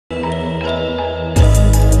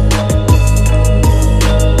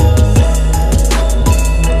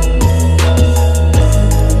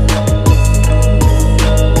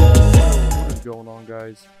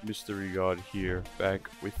Mystery God here, back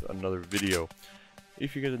with another video.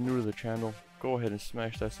 If you guys are new to the channel, go ahead and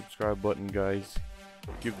smash that subscribe button, guys.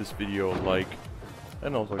 Give this video a like,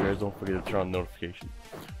 and also guys, don't forget to turn on notifications.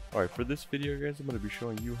 Alright, for this video guys, I'm going to be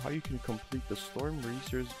showing you how you can complete the Storm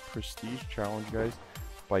Racers Prestige Challenge, guys,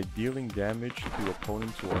 by dealing damage to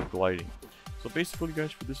opponents who are gliding. So basically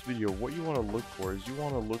guys, for this video, what you want to look for is you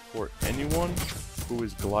want to look for anyone who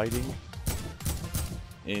is gliding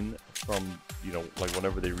in from, you know, like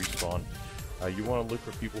whenever they respawn. You want to look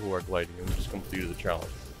for people who are gliding and just completed the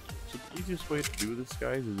challenge. So the easiest way to do this,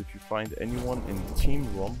 guys, is if you find anyone in Team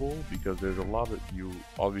Rumble, because there's a lot of you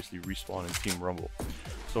obviously respawn in Team Rumble.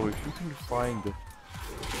 So if you can find,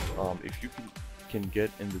 if you can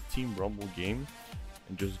get in the Team Rumble game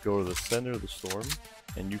and just go to the center of the storm,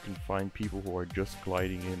 and you can find people who are just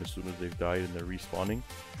gliding in as soon as they've died and they're respawning,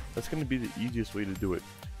 that's going to be the easiest way to do it.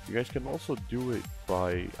 You guys can also do it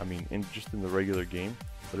by, just in the regular game,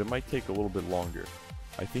 but it might take a little bit longer.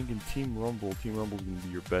 I think in Team Rumble is going to be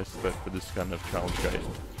your best bet for this kind of challenge, guys.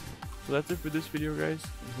 So that's it for this video, guys.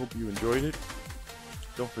 I hope you enjoyed it.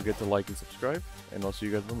 Don't forget to like and subscribe, and I'll see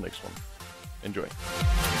you guys in the next one. Enjoy.